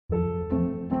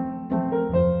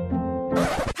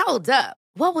Hold up.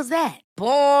 What was that?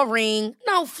 Boring.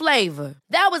 No flavor.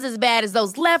 That was as bad as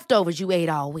those leftovers you ate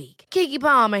all week. Keke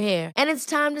Palmer here, and it's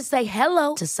time to say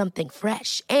hello to something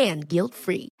fresh and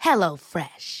guilt-free. Hello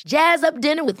Fresh. Jazz up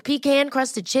dinner with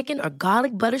pecan-crusted chicken or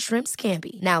garlic butter shrimp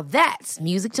scampi. Now that's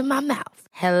music to my mouth.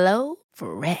 Hello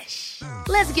Fresh.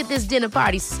 Let's get this dinner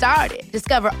party started.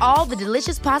 Discover all the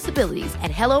delicious possibilities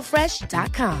at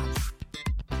hellofresh.com.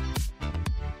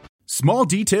 Small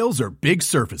details are big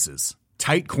surfaces.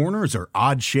 Tight corners are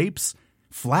odd shapes.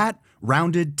 Flat,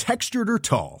 rounded, textured, or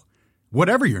tall.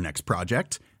 Whatever your next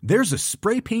project, there's a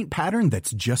spray paint pattern that's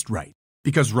just right.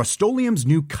 Because Rust-Oleum's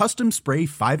new Custom Spray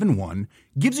 5-in-1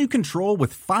 gives you control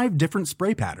with 5 different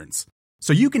spray patterns.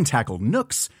 So you can tackle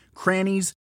nooks,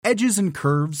 crannies, edges, and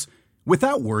curves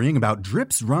without worrying about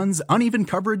drips, runs, uneven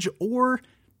coverage, or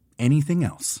anything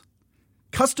else.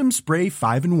 Custom Spray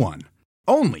 5-in-1.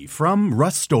 Only from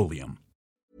Rust-Oleum.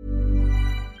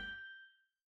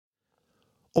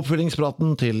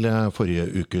 Oppfølgingspraten til forrige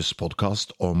ukes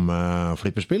podcast om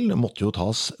flipperspill måtte jo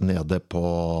tas nede på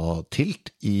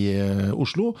Tilt i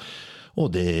Oslo,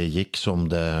 og det gikk som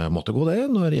det måtte gå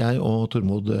det når jeg og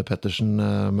Tormod Pettersen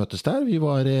møttes der. Vi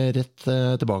var rett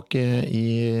tilbake i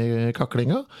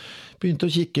kaklinga, begynte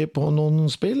å kikke på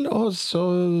noen spill, og så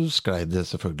sklei det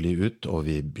selvfølgelig ut, og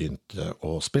vi begynte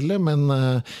å spille, men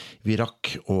vi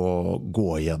rakk å gå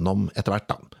igjennom etter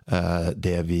hvert da,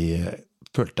 det vi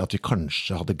følte at vi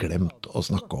kanskje hadde glemt å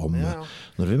snakke om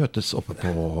når vi møttes oppe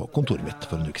på kontoret mitt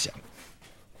for en uke siden.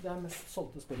 Det mest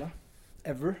solgte spillet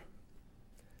ever.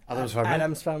 Adams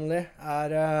Family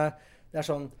det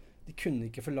sånn, de kunne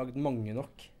ikke få lagd mange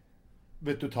nok.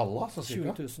 Vet du tallet?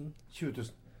 20 000. 20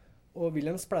 000. Og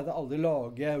Williams pleide aldri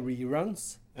lage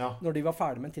reruns. Når de var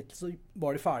ferdige med en titel, så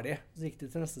var de ferdige. Så gikk de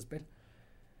til neste spill.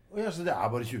 Så det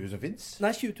bare 20 som finnes?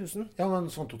 Nei, 20 000. Ja, men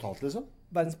sånn totalt liksom?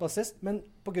 Verdensbasis, men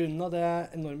på grunn av det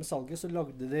enorme salget så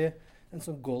lagde de en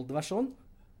sånn gold-versjon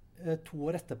 2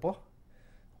 år etterpå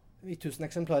i 1000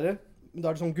 eksemplarer. Da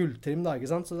det sånn gulltrim da,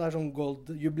 ikke sant? Så det sånn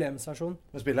gold-jubileumsversjon.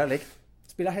 Men spillet likt?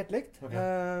 Spillet helt likt.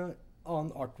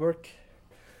 Annen artwork.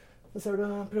 Så ser du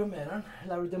programmereren,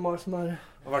 Larry DeMar, som har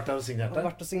vært der og signert det?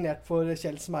 Har vært og signert for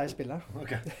Kjell som i spillet.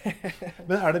 Ok.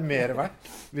 Men det mer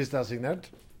verdt hvis det signert?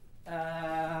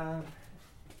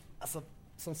 Altså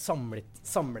sånn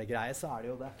samlegreie så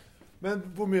det jo det. Men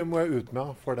hvor mye må jeg ut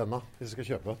med for den da, hvis jeg skal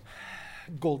kjøpe?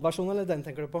 Gold-versjonen, eller den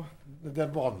tenker du på?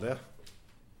 Den vanlige.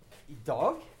 I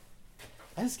dag?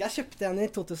 Jeg husker jeg kjøpte en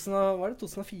i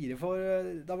 2004 for,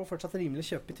 da var fortsatt rimelig å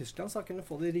kjøpe i Tyskland, så jeg kunne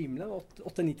få det rimelig, 8-9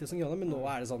 000 kroner, men nå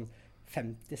det sånn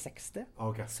 50-60,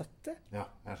 70. Ja,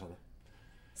 jeg skjønner.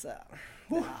 Så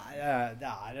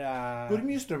det Hvor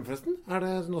mye strøm forresten?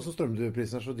 Det nå som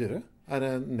strømprisene så dyre?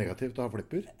 Det negativt å ha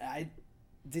flipper? Nei,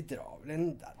 de drar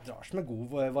som en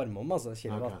god varme om, altså,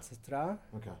 kilowatt, tror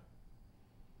jeg.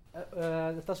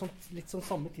 Dette sånn, litt sånn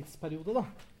samme tidsperiode da.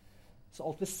 Så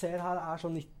alt vi ser her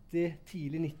sånn 90,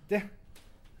 tidlig 90,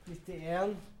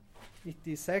 91,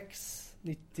 96,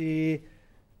 93,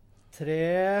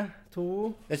 2.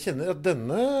 Jeg kjenner at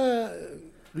denne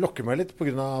lokker meg litt på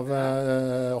grunn av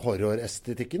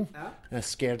horror-estetikken.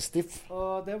 Scared Stiff.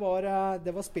 Og det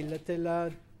var spillet til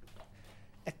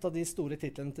et av de store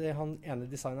titlene til han ene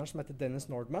designeren som heter Dennis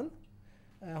Nordman.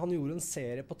 Han gjorde en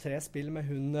serie på 3 spill med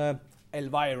hun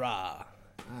Elvira.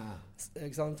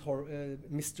 Ikke sant?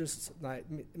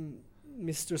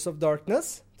 Mistress of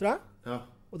Darkness, tror jeg. Ja.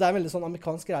 Og det en veldig sånn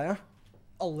amerikansk greie.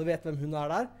 Alle vet hvem hun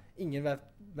der. Ingen vet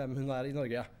hvem hun i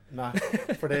Norge. Nei,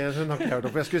 for det hun har ikke hørt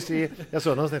om. Jeg skulle si, jeg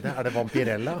så noe og tenkte, det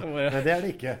Vampirella? Men det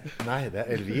det ikke. Nei, det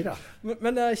Elvira.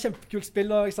 Men det kjempekult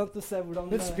spill, og, ikke sant? Du ser hvordan...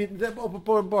 Men oppe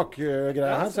på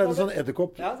bakgreia her, så det sånn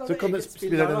edderkopp. Ja, så kan du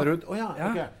spille den rundt.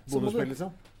 Ok. Bonusspill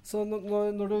liksom. Så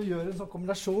når du gjør en sånn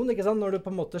kombinasjon, ikke sant? Når du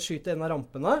på en måte skyter en av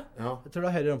rampene, jeg tror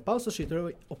det høyre rampa, så skyter du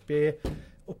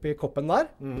oppi koppen der,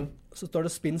 så står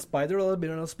det Spin Spider, og da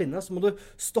begynner den å spinne, så må du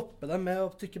stoppe den med å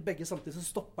trykke begge samtidig, så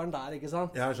stopper den der, ikke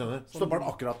sant? Ja, jeg skjønner. Stopper den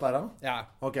akkurat der da? Ja.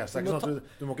 Ok, så det ikke sånn at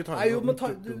du må ikke time det?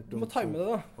 Nei, du må time det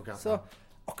da. Okay, så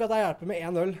akkurat der hjelper med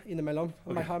 1 øl innimellom,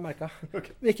 har jeg merket.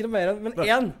 Men ikke noe mer, men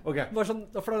 1. Bare sånn,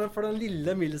 for den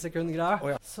lille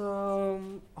millisekund-greia. Så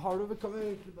har du, kan vi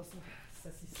egentlig bare se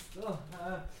siste da.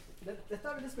 Dette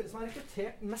vel det spillet som har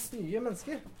rekruttert mest nye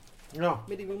mennesker.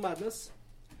 Medieval Madness.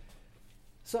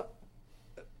 Så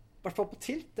i hvert fall på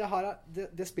Tilt,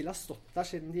 det spillet har stått der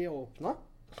siden de åpnet.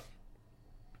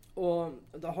 Og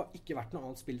det har ikke vært noe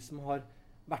annet spill som har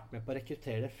vært med på å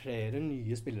rekruttere flere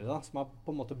nye spillere da, som har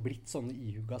på en måte blitt sånne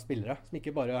ihugga spillere, som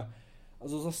ikke bare,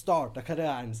 altså som startet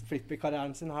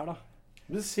flipper-karrieren sin her da.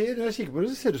 Men når jeg kikker på det,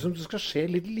 så ser det ut som det skal skje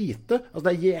litt lite. Altså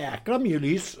det jækla mye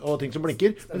lys og ting som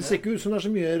blinker, men det ser ikke ut som det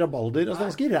så mye rabalder. Altså det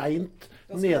ganske rent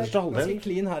nederste halvdel. Ganske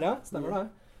clean her, ja. Stemmer det.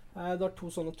 Det har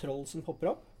 2 sånne troll som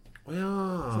hopper opp. Ja.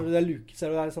 Ser du det luke?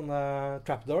 Ser du det sånne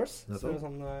trapdoors? Ser du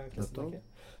sånne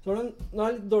så nå er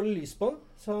det litt dårlig lys på den,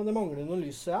 så det mangler noe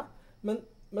lys, ja. Men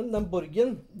den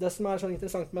borgen, det som sånn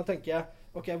interessant med å tenke,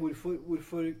 ok,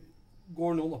 hvorfor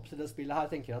går noen opp til det spillet her,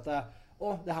 tenker at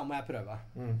det her må jeg prøve.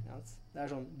 Det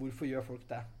sånn, hvorfor gjør folk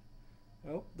det?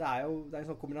 Jo, det er en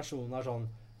sånn kombinasjon av sånn,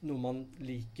 noe man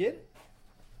liker,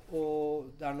 og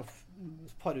det noen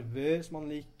farver som man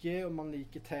liker, og man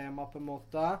liker tema på en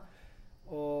måte.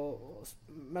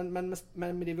 Men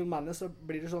med Medieval Madness så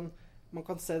blir det sånn, man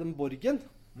kan se den borgen,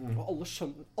 og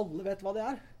alle vet hva det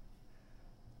er.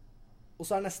 Og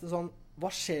så nesten sånn, hva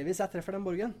skjer hvis jeg treffer den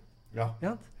borgen? Ja.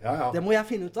 Det må jeg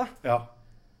finne ut av. Ja.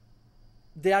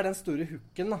 Det den store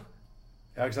hooken, da.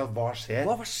 Ja, ikke sant? Hva skjer?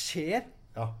 Hva skjer?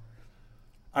 Ja.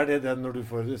 Det når du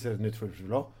får se et nytt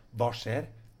flyspill også? Hva skjer?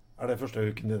 Det første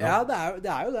hooken din da? Ja, det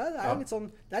er jo det. Det er litt sånn,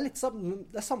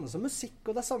 det er samme som musikk,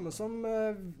 og det er samme som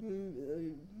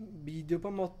video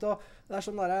på en måte. Og det er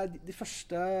sånn der, de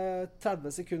første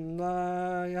 30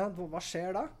 sekundene, hva skjer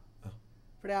da? Ja.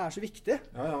 For det så viktig.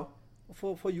 Ja. Å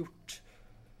få gjort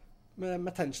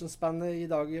med tension spannet i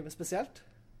dag spesielt.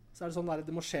 Så det sånn der,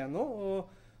 det må skje noe,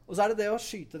 og så det å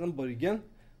skyte den borgen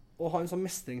og ha en sånn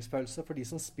mestringsfølelse for de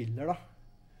som spiller da.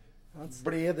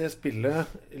 Ble det spillet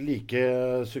like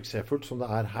suksessfullt som det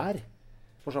her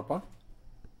på sjappa?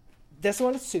 Det som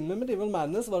var litt synd med Medieval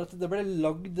Madness var at det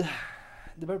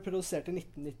ble produsert i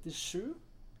 1997,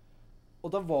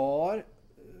 og da var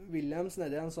Williams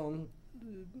nede i en sånn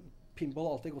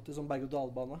pinball alltid gått i sånn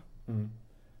berg-og-dal-bane.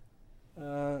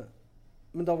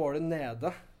 Men da var det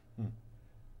nede.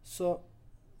 Så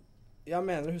jeg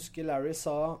mener å huske Larry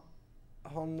sa,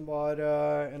 han var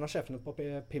en av sjefene på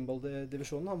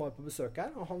pinball-divisjonen, han var på besøk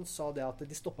her, og han sa det at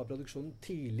de stoppet produksjonen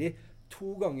tidlig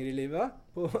 2 ganger i livet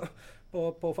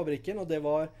på fabrikken, og det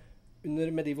var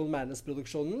under Medieval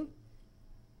Madness-produksjonen,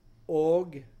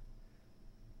 og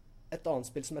et annet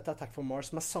spill som heter Attack from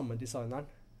Mars, som samme designeren.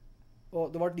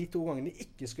 Og det var de 2 gangene de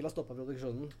ikke skulle ha stoppet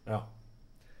produksjonen. Ja.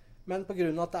 Men på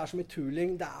grunn av at det så mye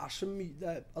tooling, det så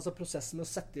mye, altså prosessen med å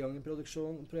sette i gang en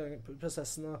produksjon,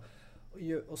 prosessen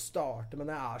å starte,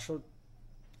 men det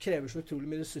krever så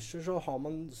utrolig mye ressurser, så har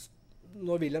man,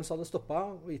 når Williams hadde stoppet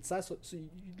og gitt seg, så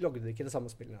logget de ikke det samme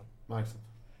spillet igjen. Nei, ikke sant.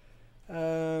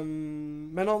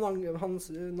 Men når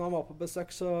han var på besøk,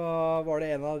 så var det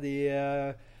en av de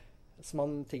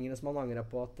tingene som han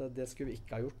angret på, at det skulle vi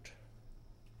ikke ha gjort.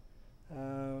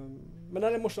 Men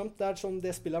det litt morsomt, det sånn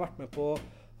det spillet jeg har vært med på.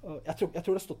 Jeg tror det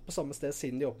har stått på samme sted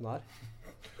siden de åpnet her.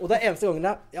 Og det eneste gangen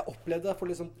jeg opplevde det, for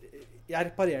liksom, jeg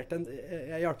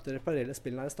hjalp til å reparere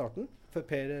spillene her i starten, før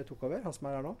Per tok over, han som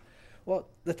her nå. Og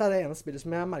dette det ene spillet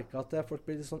som jeg merket at folk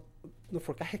blir litt sånn, når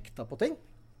folk hekta på ting.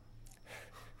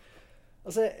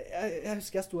 Altså, jeg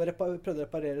husker jeg sto og prøvde å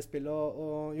reparere spill,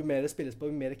 og jo mer det spilles på,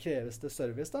 jo mer kreves det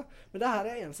service da. Men det her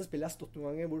det eneste spillet jeg har stått noen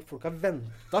ganger hvor folk har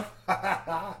ventet.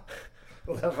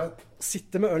 Og det fett.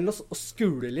 Sitte med ølen og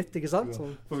skule litt, ikke sant?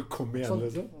 Sånn, kom igjen,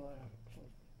 liksom.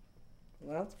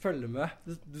 Ja, følge med.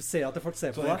 Du ser at folk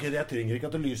ser på deg. Jeg trenger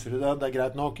ikke at det lyser i det. Det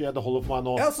greit nok. Det holder for meg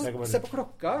nå. Ja, så se på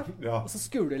klokka, og så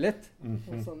skule litt.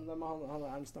 Sånn,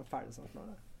 han snart ferdig sånn.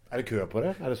 Det kø på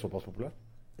det? Det såpass populært?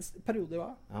 Perioder,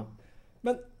 ja.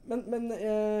 Men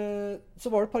så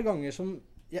var det et par ganger som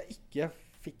jeg ikke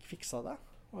fikk fiksa det.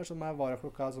 Det var som jeg var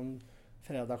klokka sånn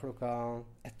fredag klokka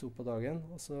 1-2 på dagen,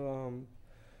 og så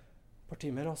et par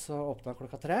timer, og så åpnet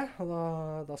klokka 3, og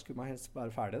da skulle man helst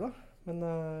være ferdig da. Men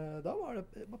da var det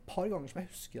et par ganger som jeg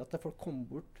husker at folk kom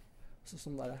bort, så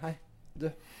sånn der, hei, du,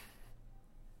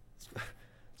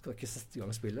 skal du ikke sette i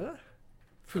gang spillet der?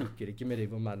 Funker ikke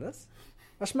Medieval Madness?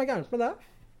 Hva som gærent med det?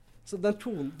 Så det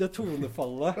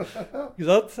tonefallet, ikke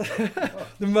sant?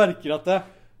 Du merker at det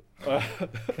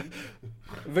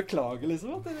beklager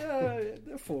liksom at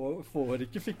det får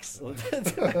ikke fikse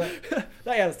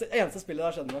det eneste spillet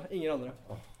der skjedde med, ingen andre.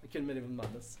 Det kunne Medieval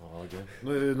Madness. Okay.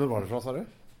 Når var det fra, sa du?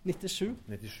 97.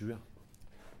 97, ja.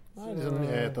 Det liksom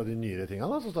et av de nyere tingene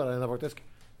da, som står der inne faktisk.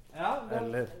 Ja,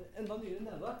 det enda nyere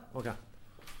nede. Ok.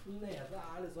 Nede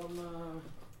liksom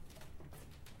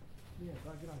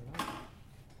nede greia.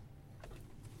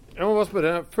 Jeg må bare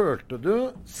spørre, følte du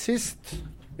sist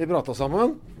vi pratet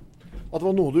sammen at det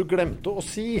var noe du glemte å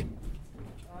si?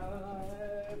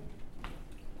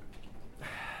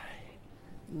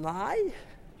 Nei.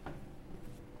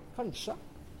 Kanskje.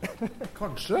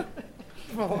 Kanskje?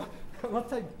 Hva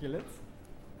tenker litt?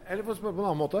 Eller for å spørre på en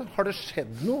annen måte, har det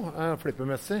skjedd noe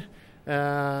flippermessig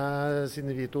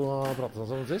Siden vi to har pratet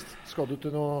sammen sist. Skal du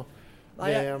til noe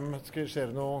VM? Skjer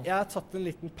det noe? Jeg har tatt en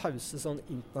liten pause sånn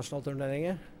internasjonale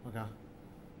turneringer. Okay.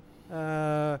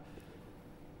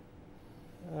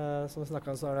 Som vi snakket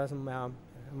om, så er det som jeg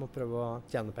må prøve å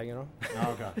tjene penger nå. Ja,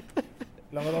 ok.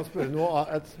 La meg da spørre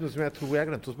noe som jeg tror jeg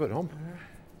glemte å spørre om.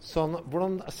 Sånn,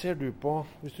 hvordan ser du på,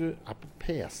 hvis du er på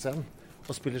PC-en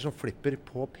og spiller som flipper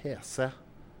på PC,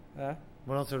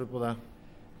 hvordan ser du på det?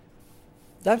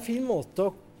 Det er en fin måte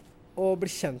å bli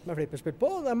kjent med flipperspill på.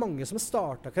 Det er mange som har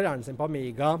startet karrieren sin på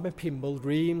Amiga, med Pinball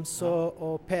Dreams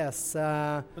og PC.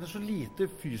 Men det er så lite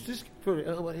fysisk.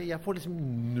 Jeg får liksom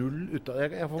null ut av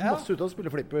det. Jeg får masse ut av å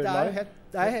spille flipper live.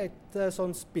 Det er helt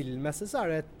sånn spillmessig så er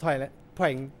det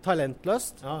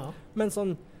talentløst. Ja. Men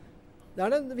sånn, det er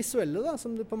det visuelle da,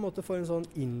 som du på en måte får en sånn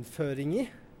innføring i.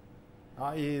 Ja,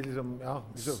 jeg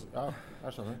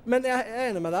skjønner. Men jeg er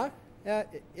enig med deg.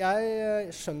 Jeg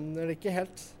skjønner det ikke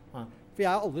helt. Ja. For jeg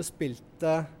har aldri spilt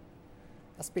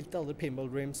jeg spilte aldri Pinball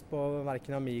Dreams på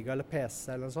hverken Amiga eller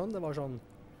PC eller noe sånt. Det var sånn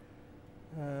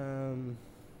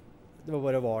det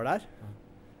bare var der.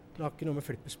 Det har ikke noe med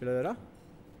flipperspill å gjøre.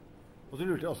 Og du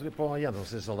lurte også litt på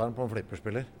gjennomsnittsalderen på en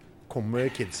flipperspiller. Kommer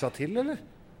kidsa til, eller?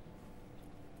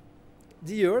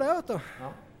 De gjør det, vet du. Ja.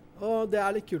 Og det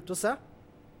er litt kult å se.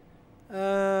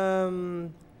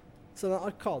 Så den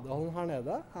arkadehallen her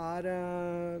nede er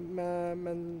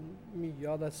men mye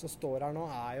av det som står her nå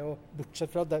er jo,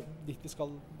 bortsett fra dit vi skal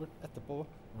etterpå,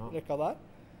 rekka der.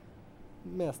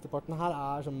 Mesteparten her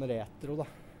er som retro da.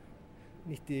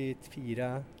 94,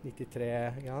 93,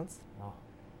 ikke sant? Ja.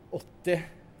 80.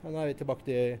 Nå er vi tilbake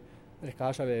til rekka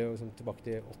her, så er vi jo tilbake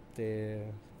til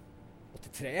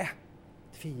 83,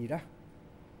 84.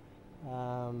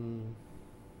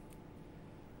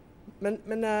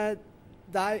 Men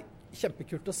det er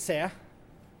kjempekult å se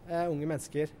unge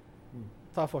mennesker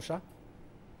ta for seg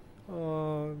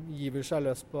og giver seg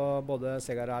løs på både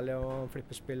Sega Rally og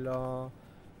flipperspill og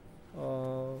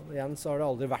igjen så har det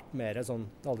aldri vært mer sånn,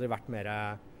 det har aldri vært mer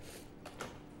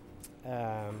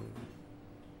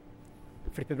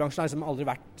flipperbransjen har liksom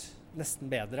aldri vært nesten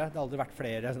bedre, det har aldri vært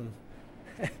flere sånn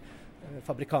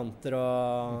fabrikanter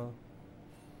og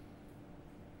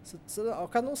så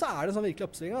akkurat nå så er det sånn virkelig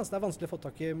oppsving. Altså. Det er vanskelig å få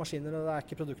tak i maskiner, og det er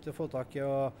ikke produkter å få tak i,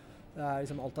 og det er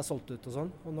liksom, alt er solgt ut og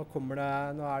sånn. Og nå går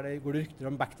det rykter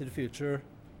om Back to the Future.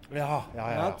 Ja.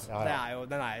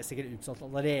 Den er sikkert utsatt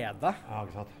allerede. Ja,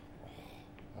 ikke sant.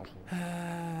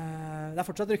 Det er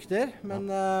fortsatt rykter, men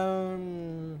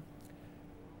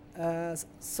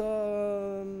så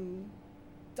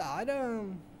det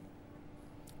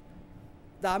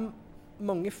er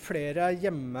mange flere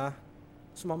hjemme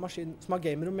som har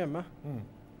gamerom hjemme.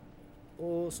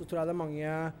 Og så tror jeg det er mange,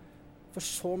 for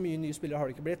så mye nye spillere har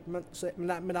det ikke blitt, men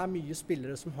det er mye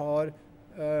spillere som har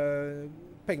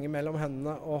penger mellom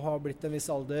hendene og har blitt en viss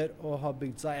alder og har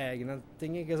bygd seg egne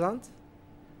ting, ikke sant?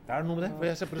 Det er noe med det, for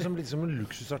jeg ser på det litt som en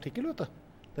luksusartikkel, vet du.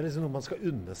 Det er liksom noe man skal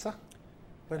unne seg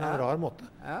på en rar måte.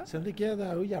 Selv om det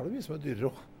er jo jævlig mye som er dyrere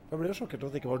også. Jeg ble jo sjokkert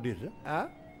at det ikke var dyrere. Ja.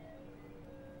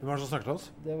 Hvem var det som snakket til oss?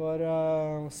 Det var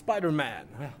Spider-Man.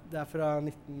 Det er fra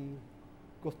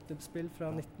godt spill fra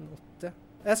 1980.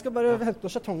 Jeg skal bare hente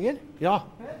noen skjetonger. Ja.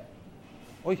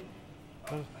 Oi.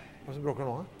 Hva er det som bråker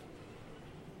nå, da?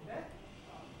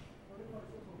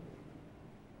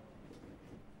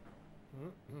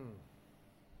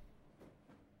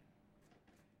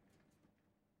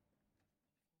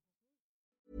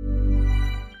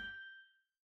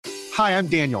 Hi, I'm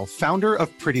Daniel, founder of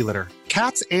Pretty Litter.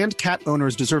 Cats and cat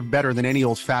owners deserve better than any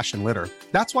old-fashioned litter.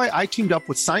 That's why I teamed up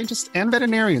with scientists and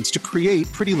veterinarians to create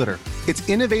Pretty Litter. Its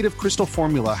innovative crystal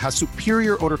formula has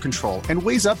superior odor control and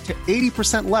weighs up to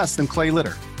 80% less than clay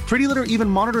litter. Pretty Litter even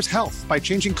monitors health by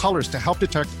changing colors to help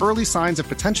detect early signs of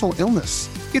potential illness.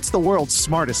 It's the world's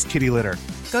smartest kitty litter.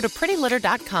 Go to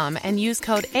prettylitter.com and use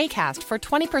code ACAST for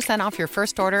 20% off your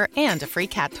first order and a free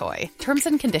cat toy. Terms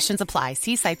and conditions apply.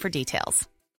 See site for details.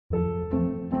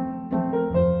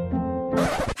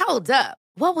 Hold up.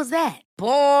 What was that?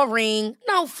 Boring.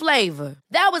 No flavor.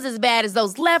 That was as bad as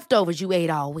those leftovers you ate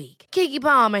all week. Keke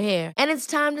Palmer here, and it's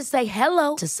time to say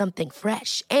hello to something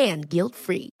fresh and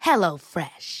guilt-free. Hello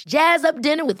Fresh. Jazz up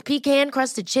dinner with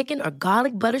pecan-crusted chicken or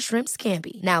garlic butter shrimp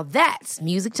scampi. Now that's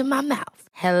music to my mouth.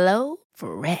 Hello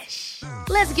Fresh.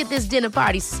 Let's get this dinner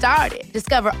party started.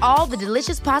 Discover all the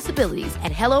delicious possibilities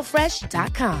at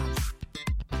hellofresh.com.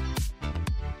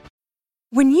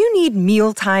 When you need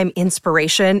mealtime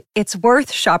inspiration, it's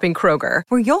worth shopping Kroger,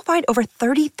 where you'll find over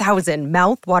 30,000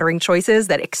 mouth-watering choices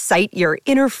that excite your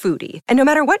inner foodie. And no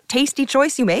matter what tasty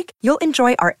choice you make, you'll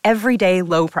enjoy our everyday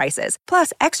low prices,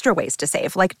 plus extra ways to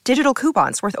save, like digital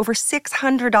coupons worth over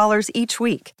 $600 each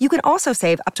week. You can also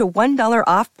save up to $1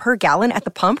 off per gallon at the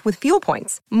pump with fuel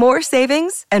points. More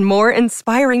savings and more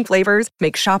inspiring flavors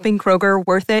make shopping Kroger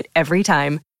worth it every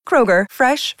time. Kroger,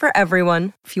 fresh for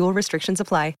everyone. Fuel restrictions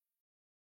apply.